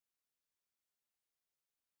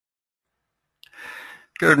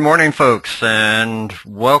Good morning, folks, and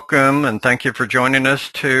welcome and thank you for joining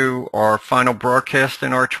us to our final broadcast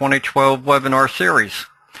in our 2012 webinar series.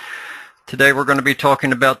 Today we're going to be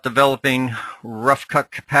talking about developing rough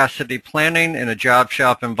cut capacity planning in a job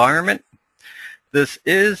shop environment. This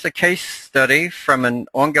is a case study from an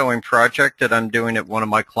ongoing project that I'm doing at one of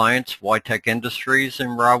my clients, Ytech Industries in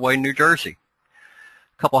Rahway, New Jersey.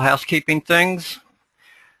 A couple housekeeping things.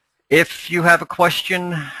 If you have a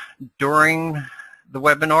question during the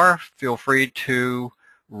webinar, feel free to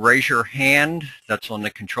raise your hand. That's on the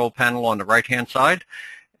control panel on the right hand side,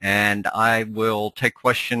 and I will take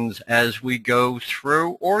questions as we go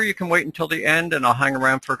through, or you can wait until the end and I'll hang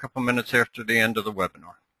around for a couple minutes after the end of the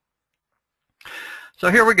webinar. So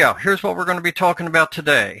here we go. Here's what we're going to be talking about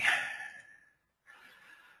today.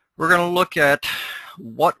 We're going to look at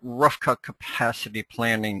what rough cut capacity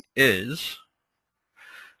planning is,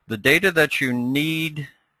 the data that you need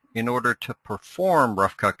in order to perform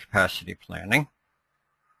rough cut capacity planning,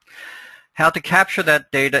 how to capture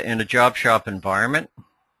that data in a job shop environment,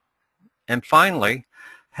 and finally,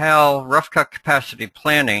 how rough cut capacity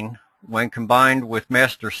planning, when combined with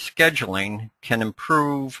master scheduling, can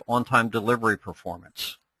improve on-time delivery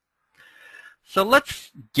performance. So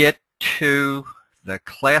let's get to the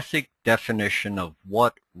classic definition of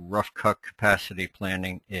what rough cut capacity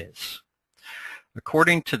planning is.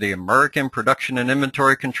 According to the American Production and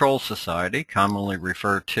Inventory Control Society, commonly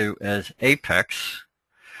referred to as APEX,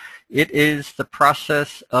 it is the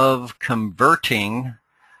process of converting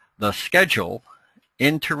the schedule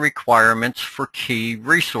into requirements for key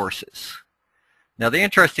resources. Now, the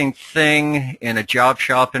interesting thing in a job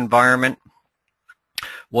shop environment,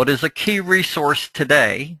 what is a key resource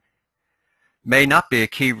today may not be a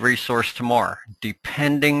key resource tomorrow,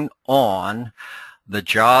 depending on the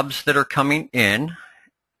jobs that are coming in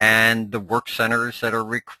and the work centers that are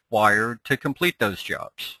required to complete those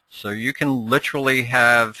jobs. So you can literally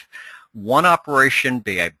have one operation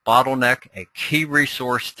be a bottleneck, a key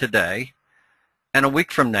resource today, and a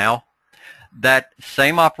week from now, that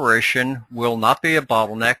same operation will not be a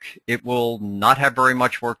bottleneck, it will not have very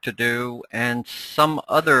much work to do, and some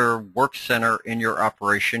other work center in your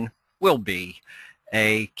operation will be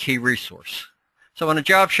a key resource. So in a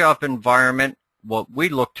job shop environment, what we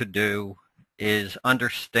look to do is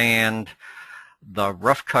understand the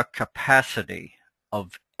rough cut capacity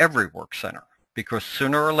of every work center, because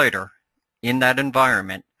sooner or later in that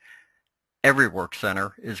environment, every work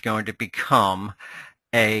center is going to become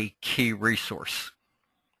a key resource.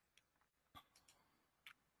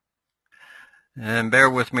 And bear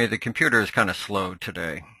with me, the computer is kind of slow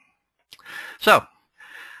today. So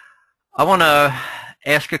I want to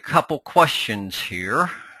ask a couple questions here.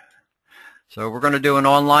 So we're going to do an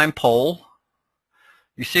online poll.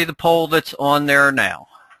 You see the poll that's on there now.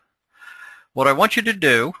 What I want you to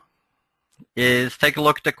do is take a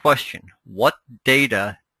look at the question. What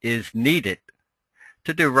data is needed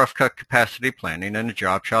to do rough cut capacity planning in a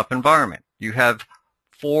job shop environment? You have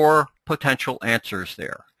 4 potential answers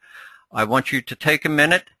there. I want you to take a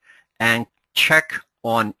minute and check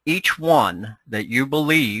on each one that you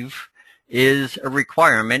believe is a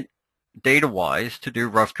requirement data-wise to do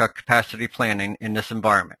rough cut capacity planning in this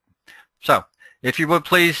environment. So if you would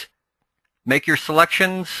please make your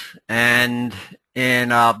selections, and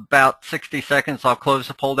in about 60 seconds I'll close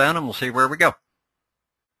the poll down and we'll see where we go.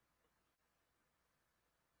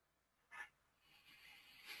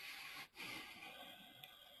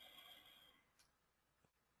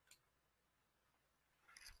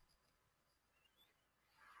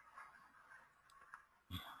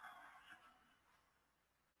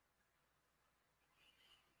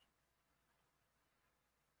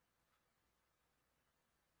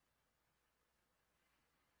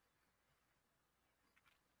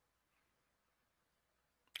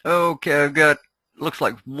 Okay, I've got, looks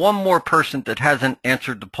like one more person that hasn't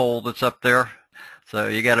answered the poll that's up there. So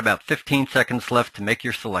you got about 15 seconds left to make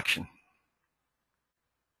your selection.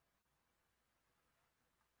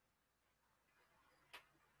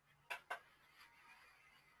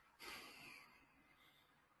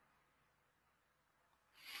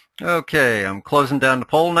 Okay, I'm closing down the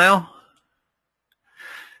poll now.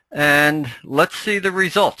 And let's see the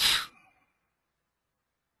results.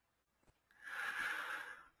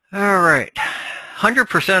 All right,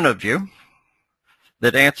 100% of you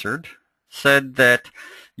that answered said that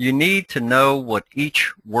you need to know what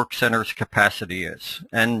each work center's capacity is.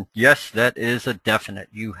 And yes, that is a definite.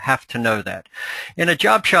 You have to know that. In a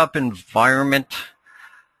job shop environment,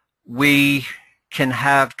 we can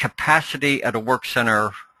have capacity at a work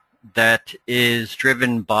center that is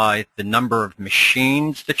driven by the number of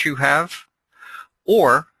machines that you have,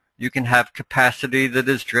 or You can have capacity that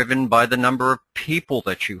is driven by the number of people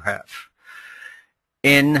that you have.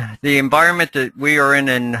 In the environment that we are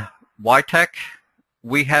in YTech,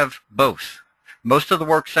 we have both. Most of the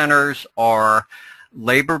work centers are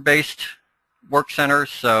labor-based work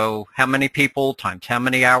centers, so how many people times how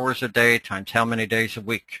many hours a day times how many days a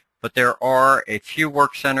week. But there are a few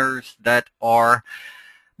work centers that are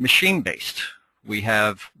machine-based. We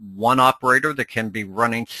have one operator that can be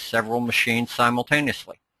running several machines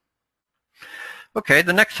simultaneously. Okay,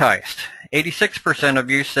 the next highest. 86% of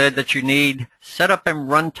you said that you need setup and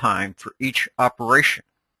runtime for each operation.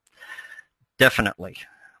 Definitely.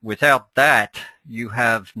 Without that, you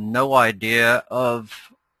have no idea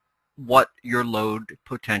of what your load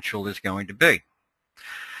potential is going to be.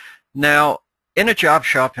 Now, in a job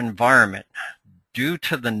shop environment, due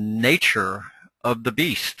to the nature of the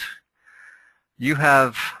beast, you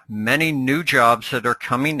have many new jobs that are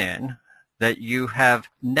coming in that you have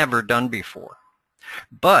never done before.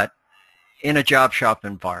 But in a job shop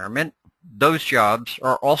environment, those jobs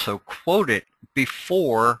are also quoted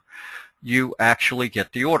before you actually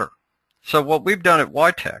get the order. So what we've done at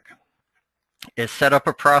YTech is set up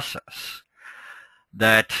a process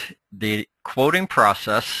that the quoting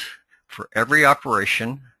process for every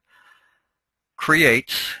operation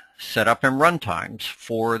creates setup and run times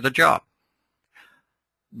for the job.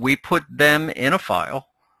 We put them in a file,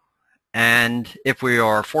 and if we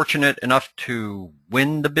are fortunate enough to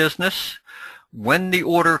win the business, when the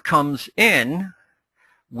order comes in,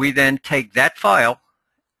 we then take that file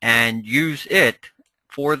and use it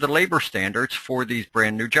for the labor standards for these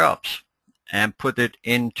brand new jobs and put it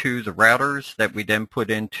into the routers that we then put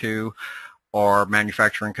into our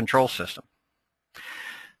manufacturing control system.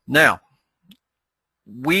 Now,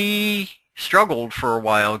 we struggled for a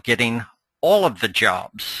while getting all of the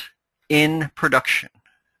jobs in production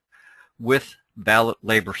with valid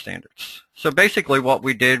labor standards. So basically what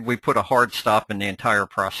we did, we put a hard stop in the entire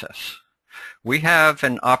process. We have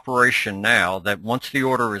an operation now that once the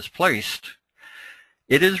order is placed,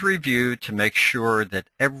 it is reviewed to make sure that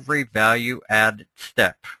every value-added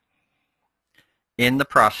step in the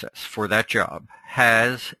process for that job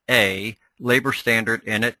has a labor standard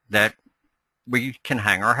in it that we can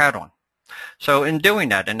hang our hat on. So in doing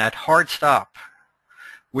that, in that hard stop,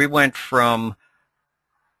 we went from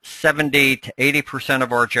 70 to 80%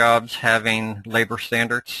 of our jobs having labor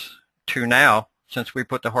standards to now, since we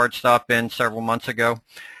put the hard stop in several months ago,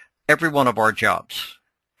 every one of our jobs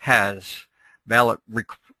has valid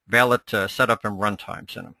setup and run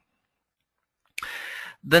times in them.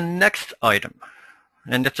 The next item,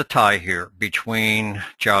 and it's a tie here between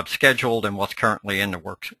jobs scheduled and what's currently in the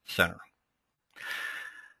work center.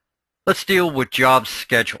 Let's deal with jobs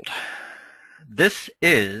scheduled. This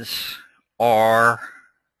is our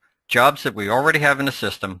jobs that we already have in the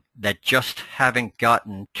system that just haven't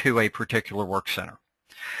gotten to a particular work center.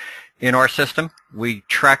 In our system, we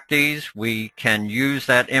track these. We can use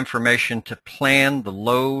that information to plan the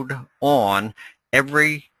load on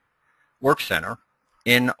every work center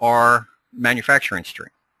in our manufacturing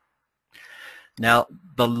stream. Now,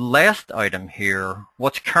 the last item here,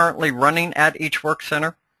 what's currently running at each work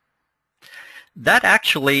center, that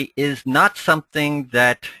actually is not something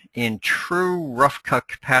that in true rough cut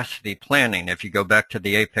capacity planning, if you go back to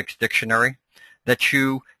the Apex dictionary, that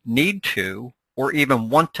you need to or even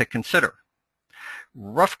want to consider.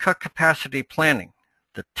 Rough cut capacity planning,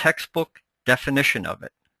 the textbook definition of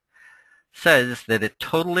it, says that it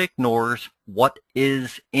totally ignores what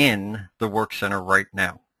is in the work center right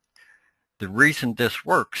now. The reason this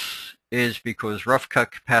works is because rough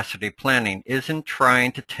cut capacity planning isn't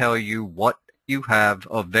trying to tell you what you have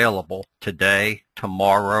available today,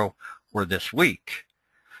 tomorrow, or this week.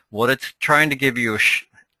 What it's trying to give you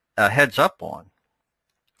a heads up on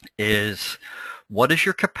is what is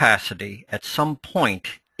your capacity at some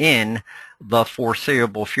point in the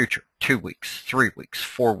foreseeable future, 2 weeks, 3 weeks,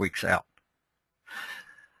 4 weeks out.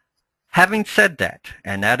 Having said that,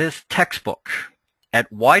 and that is textbook,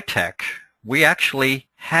 at YTech, we actually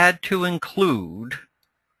had to include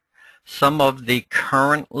some of the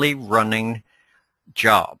currently running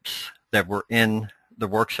jobs that were in the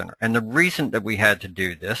work center. And the reason that we had to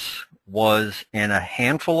do this was in a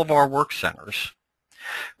handful of our work centers,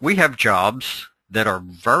 we have jobs that are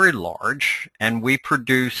very large and we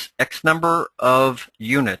produce X number of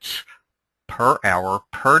units per hour,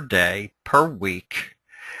 per day, per week,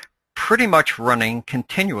 pretty much running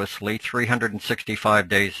continuously 365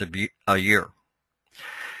 days a year.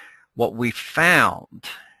 What we found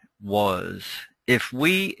was if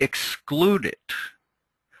we excluded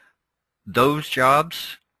those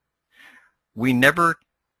jobs, we never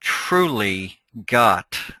truly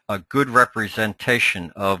got a good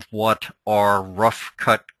representation of what our rough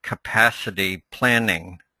cut capacity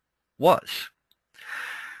planning was.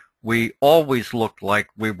 We always looked like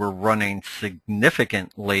we were running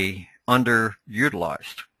significantly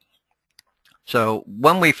underutilized. So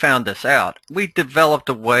when we found this out, we developed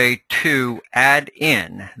a way to add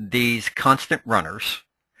in these constant runners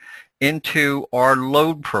into our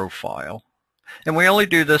load profile. And we only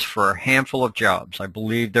do this for a handful of jobs. I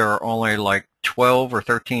believe there are only like 12 or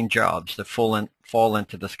 13 jobs that fall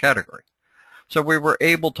into this category. So we were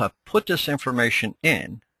able to put this information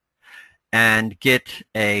in and get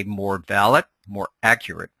a more valid, more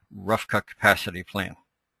accurate rough cut capacity plan.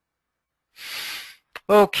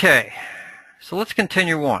 Okay, so let's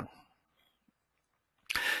continue on.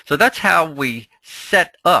 So that's how we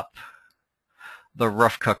set up the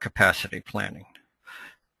rough cut capacity planning.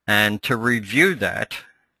 And to review that,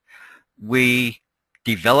 we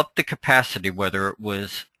developed the capacity, whether it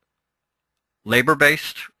was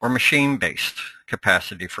labor-based or machine-based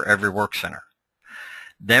capacity for every work center.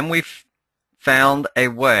 Then we found a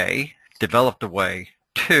way, developed a way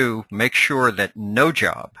to make sure that no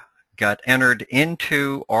job got entered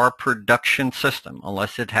into our production system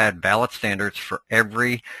unless it had valid standards for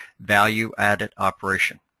every value-added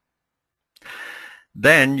operation.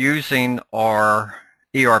 Then, using our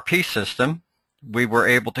ERP system, we were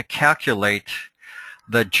able to calculate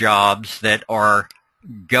the jobs that are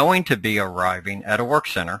going to be arriving at a work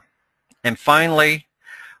center. And finally,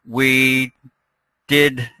 we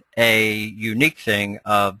did a unique thing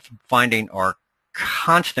of finding our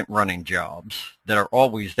constant running jobs that are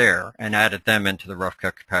always there and added them into the rough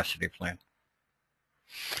cut capacity plan.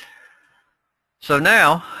 So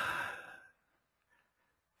now,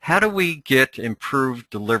 how do we get improved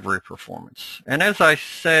delivery performance? And as I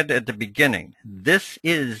said at the beginning, this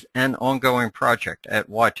is an ongoing project at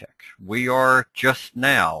WiTech. We are just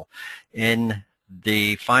now in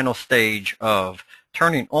the final stage of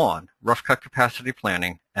turning on rough cut capacity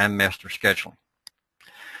planning and master scheduling.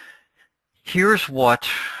 Here's what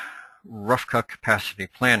rough cut capacity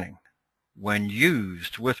planning, when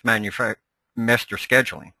used with master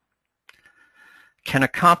scheduling, can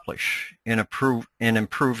accomplish in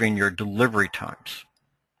improving your delivery times.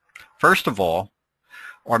 First of all,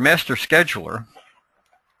 our master scheduler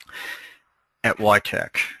at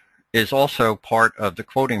WiTech is also part of the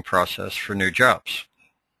quoting process for new jobs.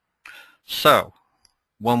 So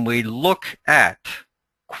when we look at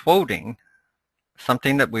quoting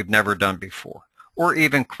something that we've never done before, or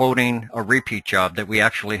even quoting a repeat job that we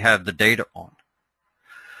actually have the data on,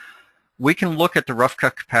 we can look at the rough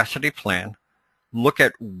cut capacity plan, look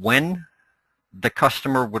at when the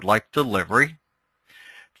customer would like delivery,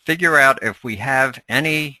 figure out if we have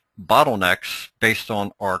any bottlenecks based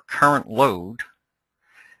on our current load,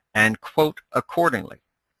 and quote accordingly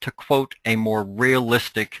to quote a more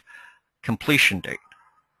realistic completion date.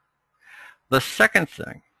 The second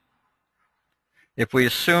thing, if we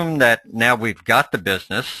assume that now we've got the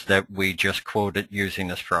business that we just quoted using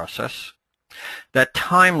this process, that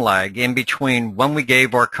time lag in between when we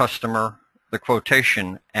gave our customer the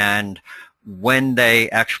quotation and when they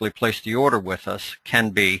actually place the order with us can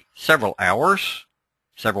be several hours,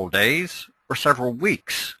 several days, or several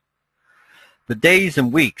weeks. The days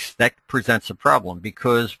and weeks, that presents a problem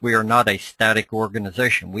because we are not a static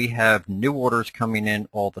organization. We have new orders coming in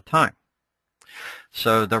all the time.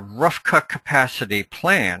 So the rough cut capacity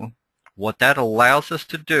plan, what that allows us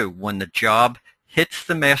to do when the job hits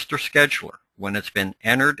the master scheduler, when it's been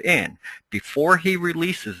entered in, before he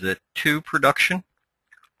releases it to production,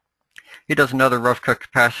 he does another rough cut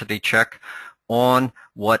capacity check on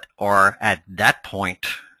what are at that point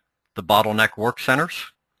the bottleneck work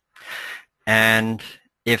centers. And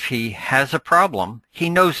if he has a problem, he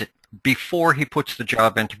knows it before he puts the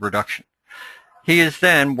job into production. He is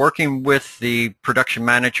then working with the production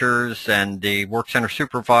managers and the work center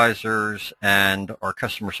supervisors and our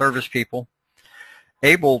customer service people,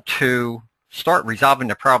 able to start resolving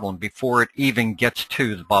the problem before it even gets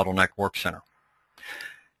to the bottleneck work center.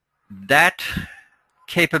 That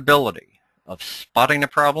capability of spotting a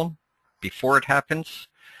problem before it happens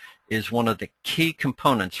is one of the key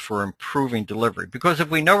components for improving delivery. Because if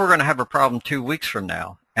we know we're going to have a problem 2 weeks from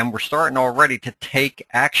now and we're starting already to take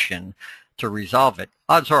action to resolve it,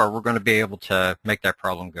 odds are we're going to be able to make that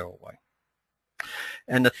problem go away.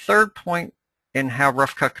 And the third point in how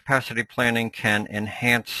rough cut capacity planning can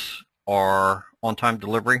enhance our on-time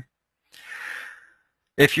delivery.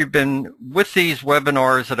 If you've been with these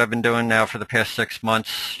webinars that I've been doing now for the past 6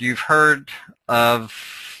 months, you've heard of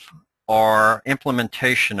our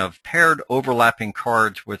implementation of paired overlapping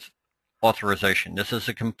cards with authorization. This is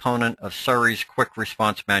a component of Surrey's quick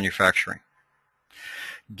response manufacturing.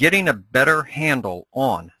 Getting a better handle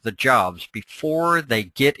on the jobs before they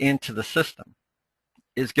get into the system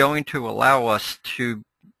is going to allow us to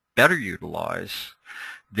better utilize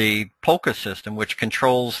the Polka system, which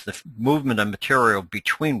controls the movement of material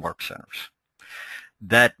between work centers.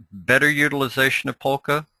 That better utilization of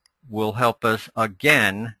Polka will help us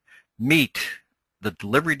again meet the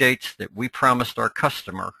delivery dates that we promised our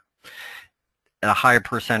customer at a higher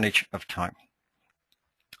percentage of time.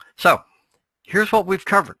 So here's what we've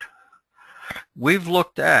covered. We've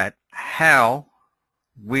looked at how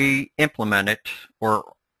we implement it,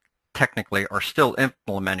 or technically are still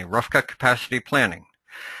implementing rough cut capacity planning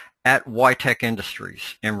at Y-Tech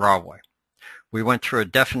Industries in Rahway. We went through a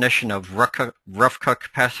definition of rough cut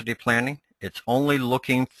capacity planning. It's only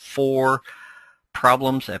looking for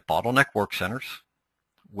problems at bottleneck work centers.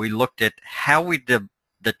 We looked at how we did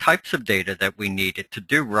the types of data that we needed to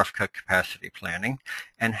do rough cut capacity planning,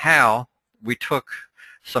 and how we took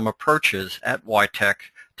some approaches at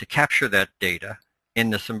Y-Tech to capture that data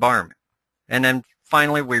in this environment. And then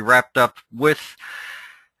finally, we wrapped up with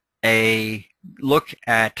a look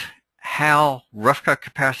at how rough cut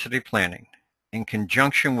capacity planning, in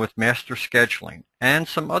conjunction with master scheduling and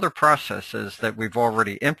some other processes that we've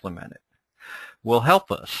already implemented, will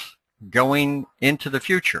help us going into the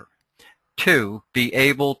future to be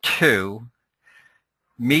able to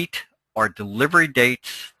meet our delivery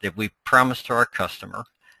dates that we promised to our customer,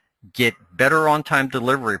 get better on-time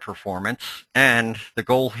delivery performance, and the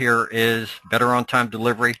goal here is better on-time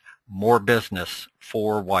delivery, more business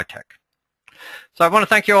for Y-Tech. So I want to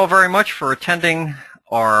thank you all very much for attending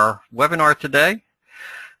our webinar today.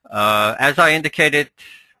 As I indicated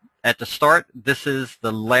at the start, this is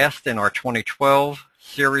the last in our 2012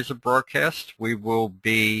 series of broadcasts. We will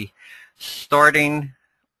be starting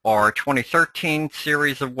our 2013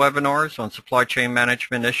 series of webinars on supply chain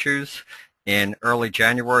management issues in early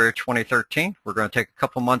January of 2013. We're going to take a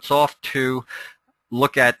couple months off to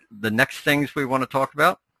look at the next things we want to talk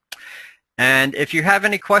about. And if you have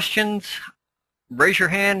any questions, raise your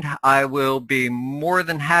hand. I will be more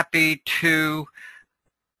than happy to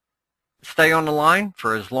stay on the line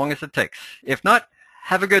for as long as it takes. If not,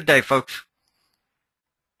 have a good day, folks.